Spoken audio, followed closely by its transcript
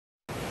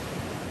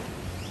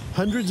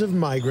Hundreds of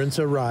migrants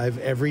arrive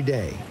every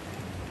day,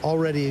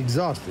 already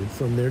exhausted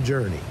from their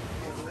journey,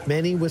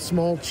 many with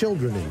small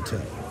children in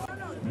tow.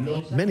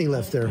 Many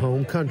left their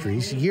home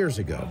countries years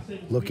ago,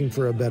 looking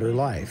for a better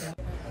life.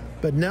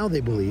 But now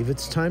they believe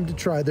it's time to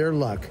try their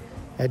luck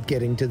at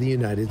getting to the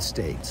United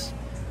States.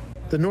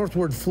 The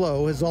northward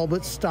flow has all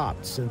but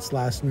stopped since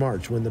last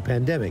March when the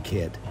pandemic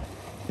hit,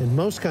 and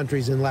most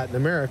countries in Latin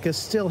America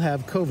still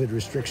have COVID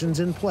restrictions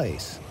in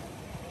place.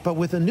 But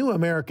with a new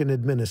American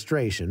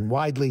administration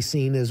widely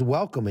seen as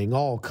welcoming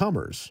all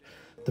comers,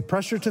 the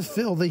pressure to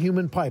fill the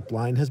human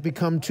pipeline has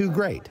become too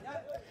great,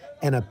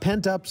 and a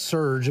pent-up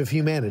surge of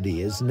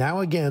humanity is now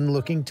again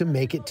looking to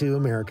make it to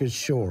America's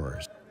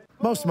shores.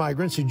 Most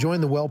migrants who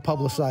join the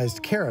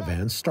well-publicized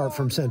caravans start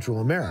from Central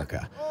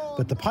America,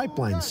 but the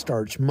pipeline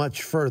starts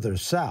much further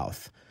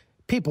south.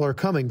 People are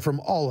coming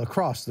from all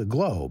across the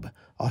globe,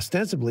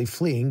 ostensibly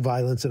fleeing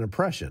violence and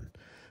oppression,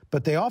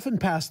 but they often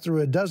pass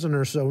through a dozen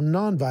or so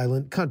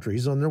non-violent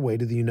countries on their way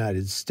to the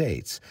United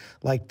States,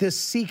 like this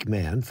Sikh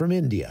man from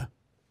India.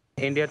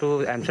 India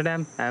to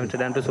Amsterdam,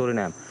 Amsterdam to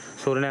Suriname,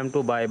 Suriname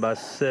to by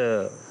bus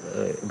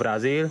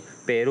Brazil,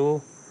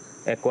 Peru,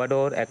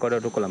 Ecuador,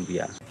 Ecuador to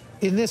Colombia.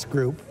 In this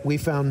group, we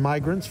found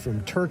migrants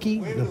from Turkey,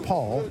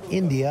 Nepal,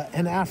 India,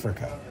 and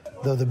Africa,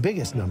 though the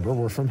biggest number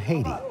were from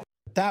Haiti.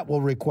 That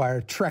will require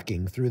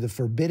trekking through the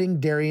forbidding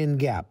Darien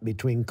Gap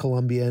between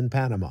Colombia and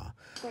Panama.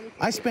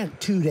 I spent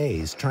 2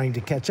 days trying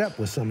to catch up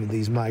with some of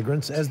these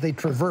migrants as they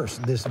traverse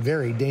this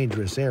very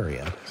dangerous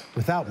area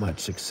without much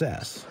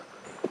success.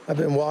 I've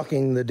been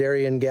walking the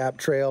Darien Gap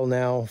Trail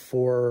now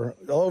for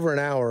over an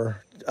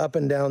hour, up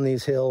and down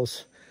these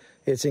hills.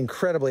 It's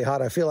incredibly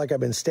hot. I feel like I've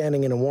been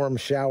standing in a warm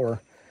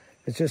shower.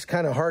 It's just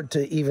kind of hard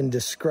to even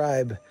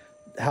describe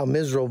how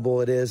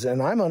miserable it is,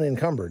 and I'm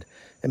unencumbered.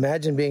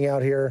 Imagine being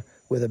out here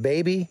with a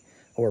baby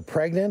or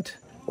pregnant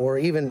or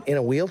even in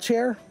a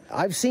wheelchair.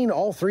 I've seen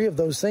all three of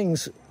those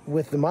things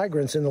with the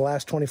migrants in the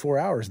last 24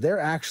 hours. They're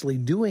actually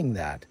doing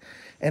that,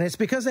 and it's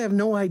because they have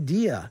no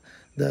idea.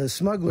 The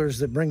smugglers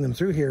that bring them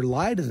through here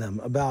lie to them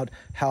about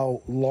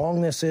how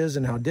long this is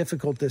and how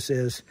difficult this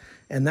is,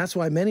 and that's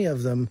why many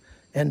of them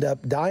end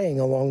up dying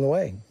along the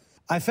way.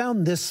 I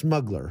found this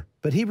smuggler,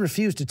 but he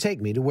refused to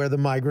take me to where the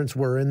migrants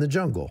were in the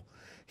jungle.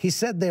 He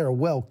said they are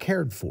well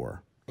cared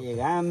for.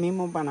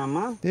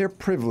 They're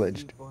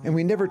privileged, and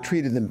we never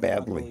treated them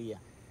badly.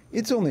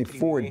 It's only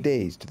 4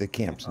 days to the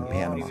camps in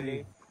Panama.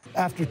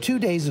 After 2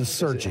 days of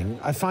searching,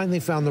 I finally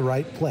found the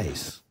right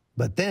place.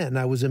 But then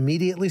I was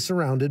immediately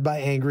surrounded by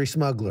angry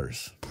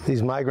smugglers.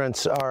 These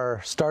migrants are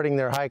starting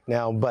their hike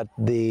now, but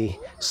the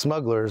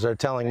smugglers are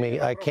telling me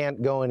I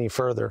can't go any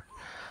further.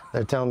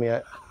 They're telling me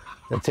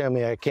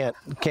I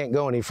can't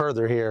go any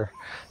further here,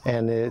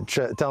 and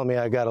telling me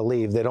I got to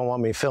leave. They don't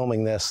want me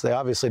filming this. They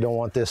obviously don't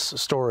want this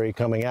story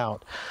coming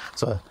out.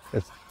 So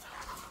it's,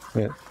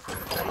 yeah.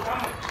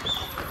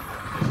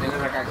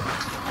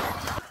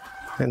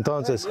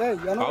 Entonces,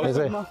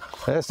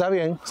 está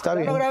bien.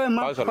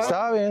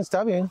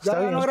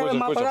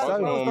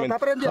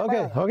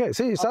 Okay,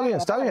 sí, está bien.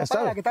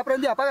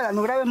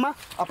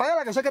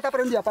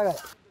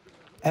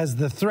 As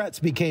the threats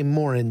became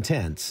more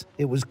intense,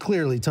 it was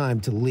clearly time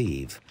to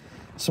leave.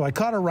 So I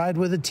caught a ride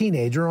with a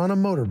teenager on a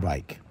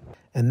motorbike.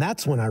 And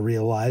that's when I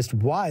realized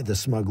why the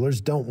smugglers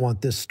don't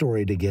want this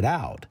story to get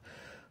out.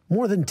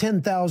 More than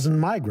 10,000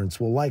 migrants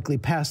will likely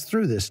pass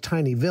through this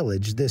tiny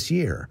village this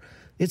year.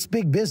 It's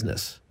big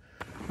business,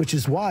 which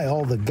is why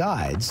all the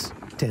guides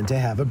tend to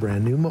have a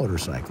brand new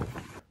motorcycle.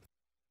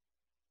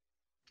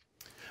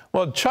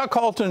 Well, Chuck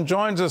Holton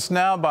joins us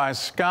now by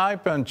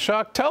Skype. And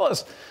Chuck, tell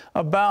us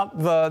about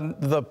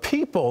the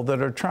people that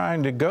are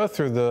trying to go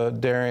through the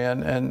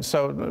Darien, and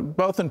so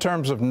both in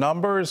terms of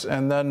numbers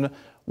and then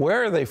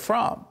where are they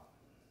from?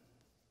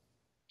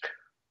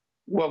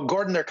 Well,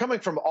 Gordon, they're coming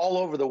from all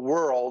over the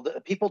world.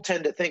 People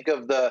tend to think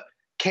of the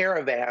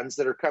caravans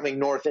that are coming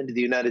north into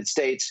the United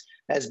States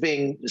as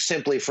being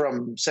simply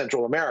from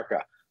Central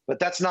America, but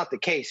that's not the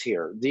case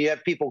here. You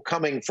have people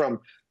coming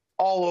from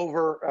all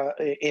over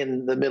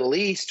in the Middle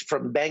East,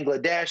 from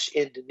Bangladesh,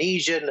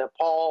 Indonesia,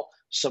 Nepal,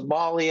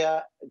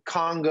 Somalia,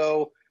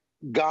 Congo,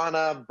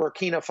 Ghana,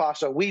 Burkina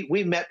Faso.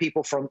 We met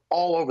people from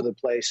all over the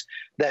place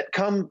that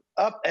come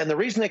up, and the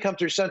reason they come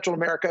through Central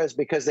America is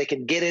because they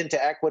can get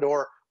into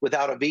Ecuador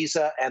without a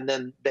visa, and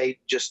then they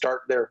just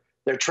start their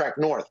trek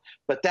north.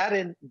 But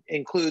that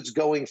includes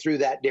going through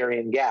that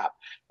Darien Gap.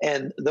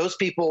 And those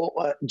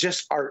people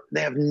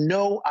they have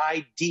no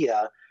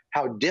idea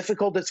how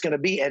difficult it's going to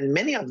be, and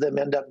many of them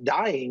end up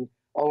dying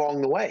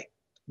along the way.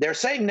 They're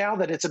saying now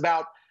that it's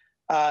about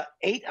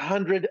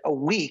 800 a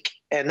week,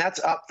 and that's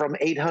up from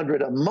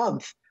 800 a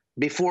month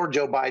before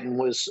Joe Biden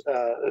was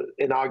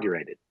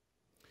inaugurated.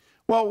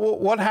 Well,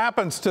 what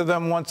happens to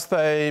them once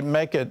they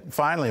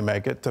finally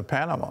make it to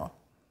Panama?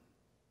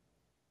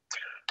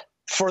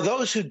 For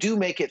those who do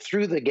make it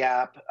through the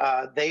gap,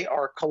 they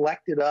are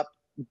collected up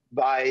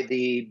by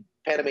the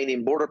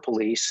Panamanian Border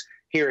Police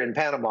here in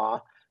Panama.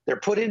 They're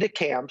put into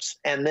camps,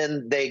 and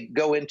then they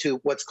go into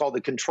what's called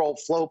the controlled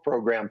flow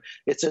program.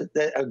 It's an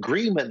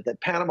agreement that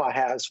Panama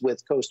has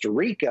with Costa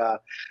Rica,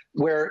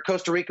 where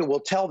Costa Rica will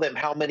tell them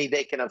how many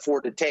they can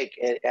afford to take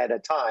at a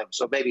time.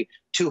 So maybe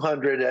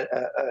 200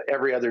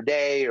 every other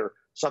day or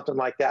something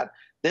like that.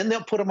 Then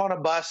they'll put them on a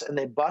bus, and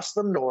they bus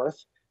them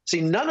north.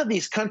 See, none of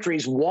these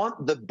countries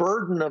want the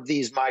burden of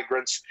these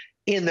migrants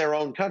in their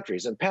own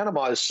countries. And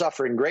Panama is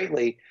suffering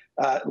greatly,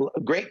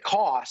 great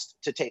cost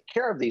to take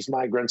care of these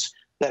migrants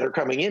that are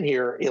coming in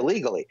here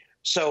illegally.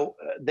 So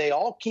they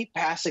all keep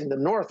passing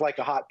them north like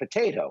a hot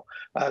potato.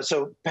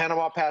 So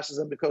Panama passes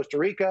them to Costa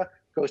Rica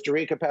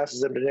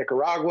passes them to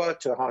Nicaragua,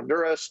 to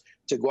Honduras,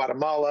 to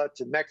Guatemala,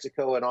 to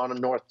Mexico, and on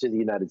and north to the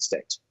United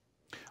States.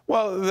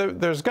 Well,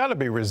 there's got to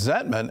be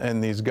resentment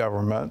in these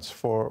governments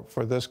for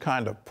this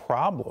kind of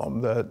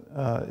problem that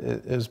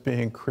is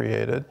being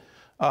created.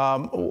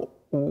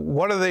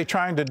 What are they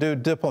trying to do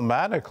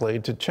diplomatically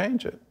to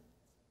change it?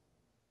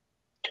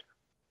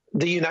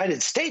 The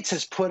United States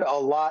has put a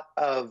lot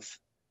of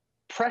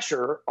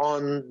pressure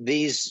on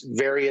these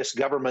various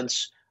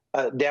governments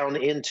down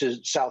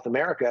into South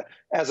America.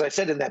 As I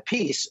said in that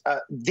piece,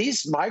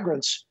 these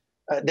migrants,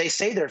 they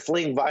say they're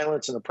fleeing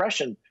violence and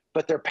oppression,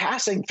 but they're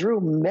passing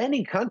through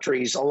many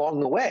countries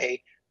along the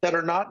way that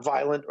are not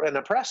violent and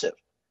oppressive.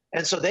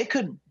 And so they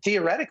could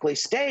theoretically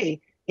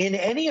stay in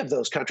any of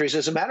those countries.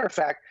 As a matter of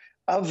fact,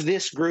 of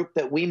this group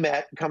that we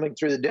met coming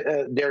through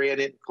the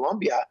Darien in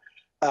Colombia,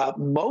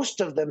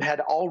 most of them had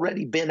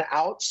already been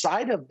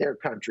outside of their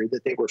country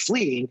that they were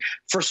fleeing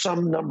for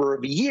some number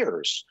of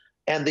years.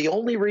 And the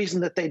only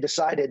reason that they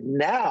decided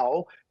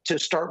now to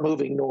start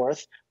moving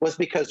north was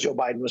because Joe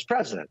Biden was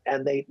president,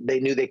 and they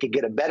knew they could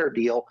get a better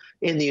deal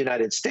in the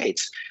United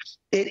States.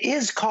 It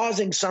is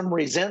causing some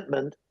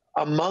resentment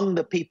among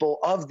the people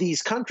of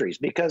these countries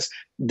because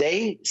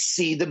they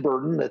see the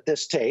burden that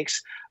this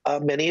takes.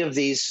 Many of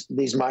these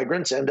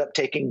migrants end up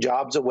taking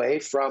jobs away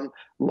from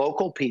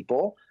local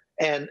people.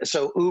 And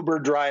so Uber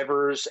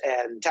drivers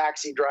and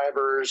taxi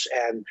drivers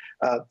and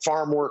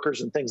farm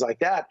workers and things like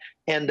that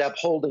end up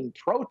holding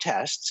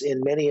protests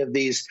in many of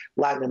these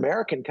Latin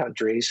American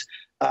countries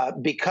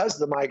because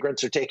the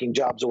migrants are taking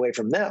jobs away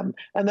from them.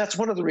 And that's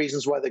one of the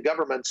reasons why the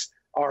governments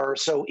are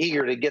so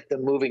eager to get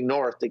them moving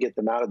north, to get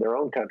them out of their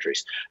own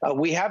countries.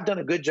 We have done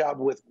a good job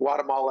with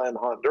Guatemala and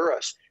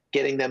Honduras,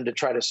 getting them to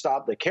try to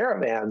stop the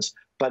caravans,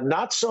 but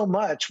not so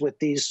much with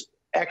these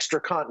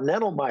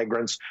extracontinental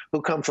migrants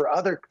who come from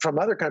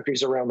other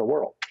countries around the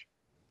world.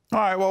 All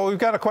right, well, we've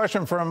got a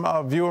question from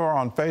a viewer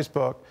on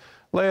Facebook.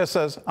 Leah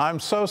says, I'm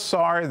so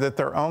sorry that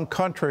their own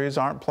countries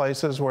aren't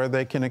places where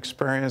they can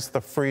experience the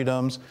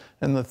freedoms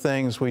and the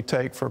things we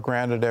take for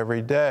granted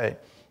every day.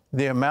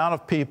 The amount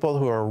of people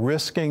who are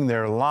risking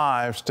their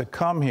lives to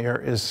come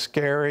here is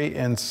scary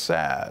and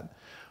sad.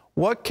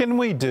 What can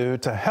we do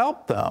to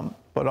help them,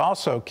 but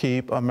also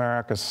keep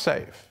America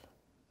safe?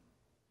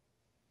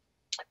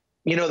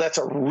 You know, that's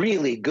a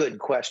really good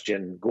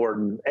question,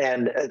 Gordon,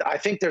 and I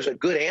think there's a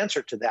good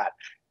answer to that.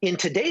 In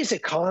today's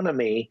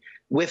economy,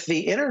 with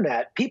the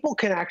internet, people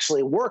can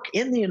actually work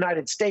in the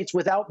United States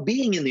without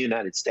being in the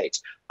United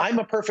States. I'm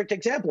a perfect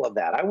example of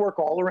that. I work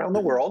all around the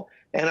world,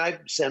 and I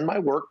send my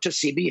work to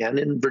CBN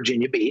in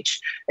Virginia Beach,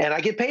 and I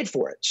get paid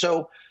for it.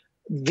 So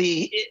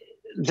the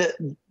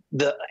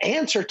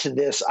answer to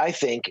this, I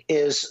think,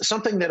 is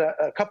something that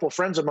a couple of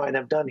friends of mine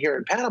have done here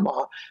in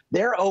Panama.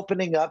 They're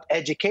opening up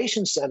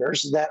education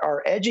centers that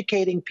are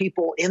educating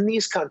people in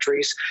these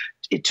countries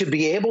to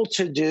be able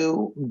to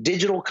do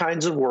digital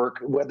kinds of work,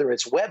 whether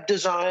it's web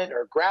design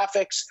or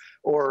graphics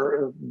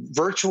or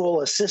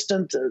virtual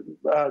assistant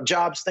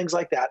jobs, things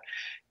like that,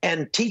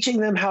 and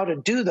teaching them how to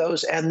do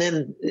those and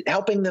then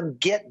helping them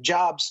get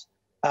jobs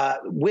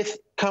with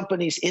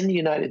companies in the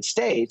United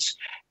States.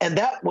 And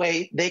that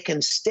way they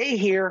can stay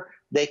here,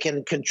 they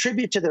can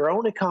contribute to their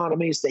own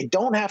economies, they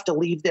don't have to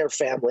leave their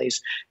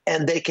families,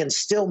 and they can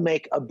still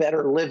make a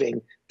better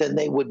living than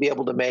they would be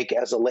able to make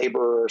as a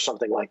laborer or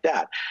something like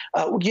that.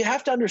 You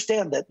have to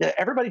understand that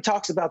everybody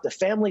talks about the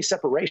family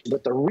separation,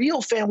 but the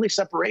real family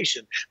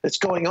separation that's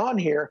going on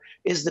here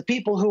is the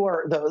people who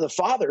are the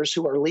fathers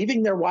who are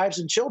leaving their wives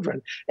and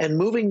children and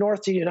moving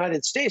north to the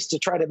United States to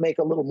try to make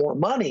a little more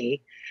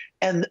money.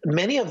 And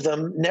many of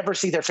them never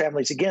see their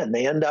families again.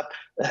 They end up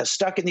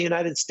stuck in the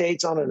United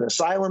States on an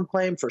asylum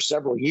claim for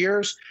several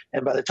years.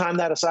 And by the time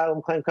that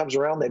asylum claim comes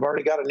around, they've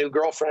already got a new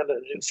girlfriend and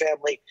a new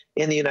family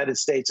in the United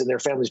States, and their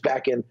family's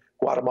back in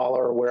Guatemala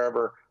or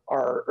wherever,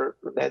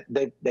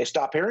 they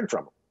stop hearing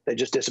from them. They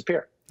just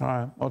disappear. All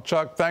right. Well,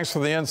 Chuck, thanks for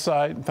the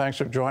insight, and thanks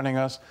for joining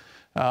us.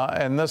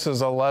 And this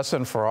is a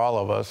lesson for all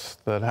of us,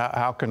 that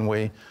how can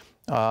we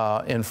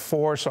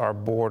enforce our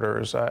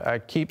borders. I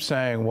keep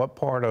saying, what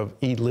part of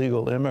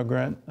illegal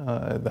immigrant?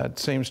 That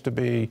seems to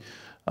be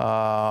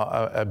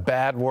a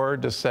bad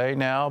word to say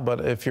now,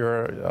 but if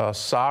you're a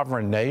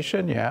sovereign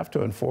nation, you have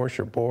to enforce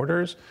your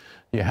borders.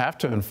 You have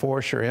to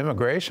enforce your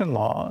immigration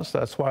laws.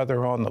 That's why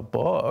they're on the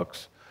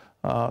books.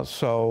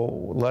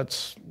 So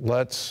let's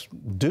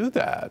do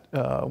that.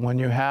 When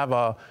you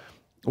have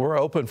We're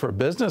open for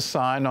business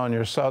sign on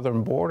your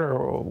southern border.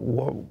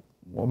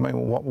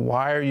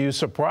 Why are you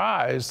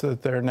surprised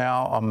that there are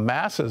now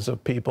masses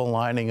of people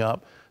lining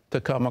up to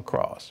come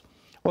across?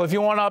 Well, if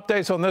you want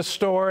updates on this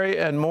story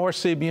and more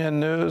CBN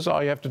News,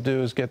 all you have to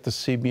do is get the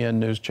CBN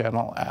News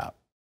Channel app.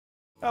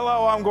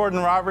 Hello, I'm Gordon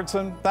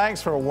Robertson.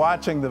 Thanks for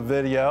watching the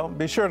video.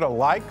 Be sure to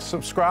like,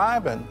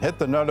 subscribe, and hit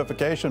the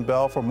notification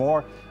bell for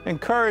more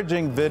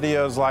encouraging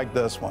videos like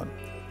this one.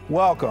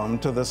 Welcome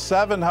to the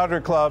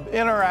 700 Club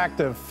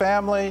Interactive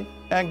family,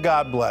 and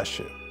God bless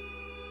you.